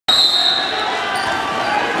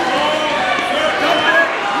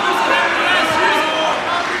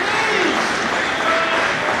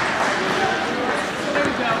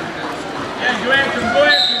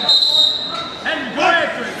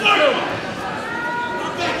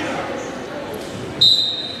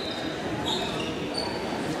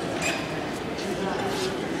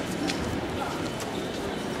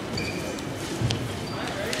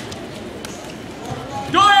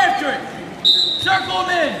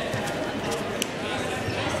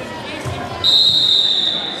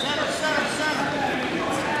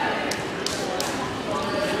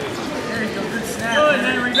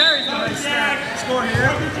Henry, very good. Score here.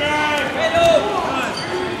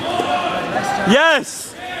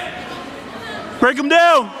 Yes! Break him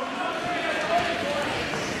down!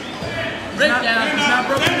 Break down, he's not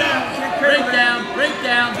broken down. Break down, break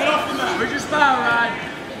down. Where's your spiral ride?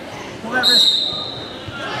 Pull that wrist.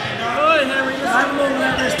 Good, Henry. Drive him over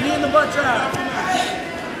that wrist. Knee in the butt drive.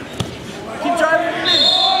 Keep driving with your knee.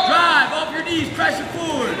 Drive off your knees, crash it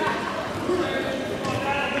forward.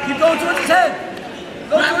 Keep going towards his head.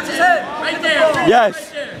 Go towards his head. Right there. Yes.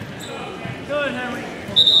 Right there. Good, Henry.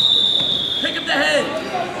 Pick up the head.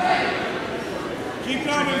 Keep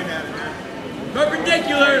coming.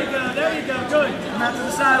 Perpendicular. There you go. Good. Come out to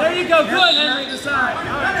the side. There you go. Good, Henry. Come out to the side.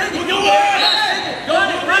 All right. Go. Keep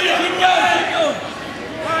going. Keep going.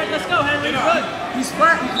 All right, let's go, Henry. Good. He's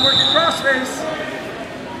flat. You can work your cross face.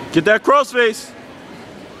 Get that cross face.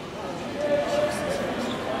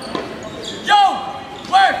 Joe,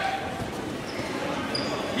 work.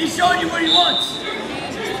 He's showing you what he wants.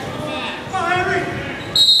 Come on, Henry.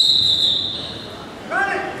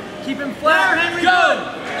 Keep him flat. There, Henry. Good.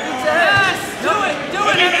 Yes. Do it,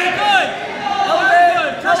 Henry. Good.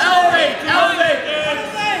 Elevate.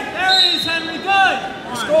 There it is, Henry. Good.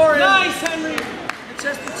 Scoring. Nice, Henry. Get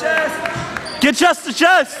chest to chest. Get chest to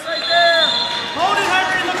chest. Right there. Hold it,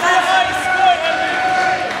 Henry. Look for the ice. Good, Henry.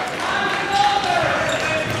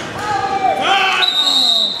 Oh,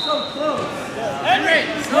 so close. Henry.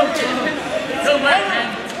 So close. So right, man.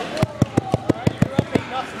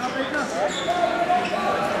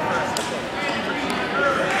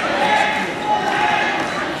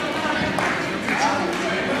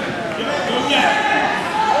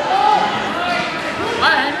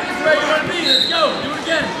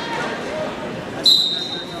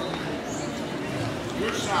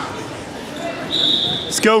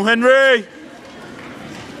 Let's go, Henry!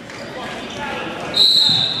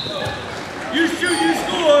 You shoot, you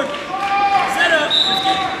score. Set up. Let's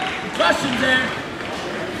get Russian there.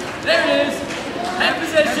 There it is. Head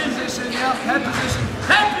position. Head position, yeah. Head position.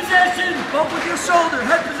 Head position. Bump with your shoulder.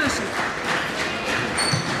 Head position.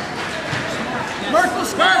 Merkel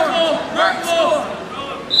score. Merkel.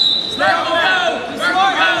 Merkel go.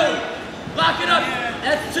 Merkel go. Lock it up.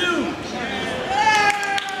 That's 2.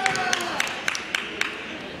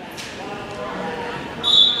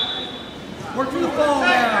 Work for the fall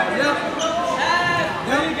now. Yep.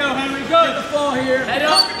 There you go, Henry. Good. Get the fall here. Head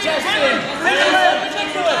up, chest in.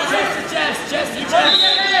 Chest to chest, chest to chest.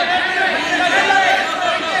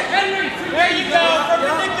 Henry, there you go.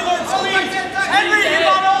 Perpendicular squeeze. Henry, you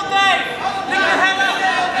got all day. Pick your head up.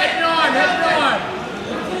 Head and arm, head and arm.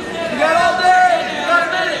 You got all day. You got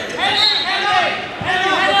a minute. Henry, head up. Head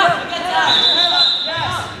up.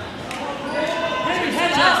 Yes. Henry,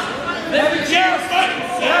 head up. Let me cheer.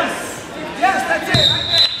 Yes. Yes, that's it.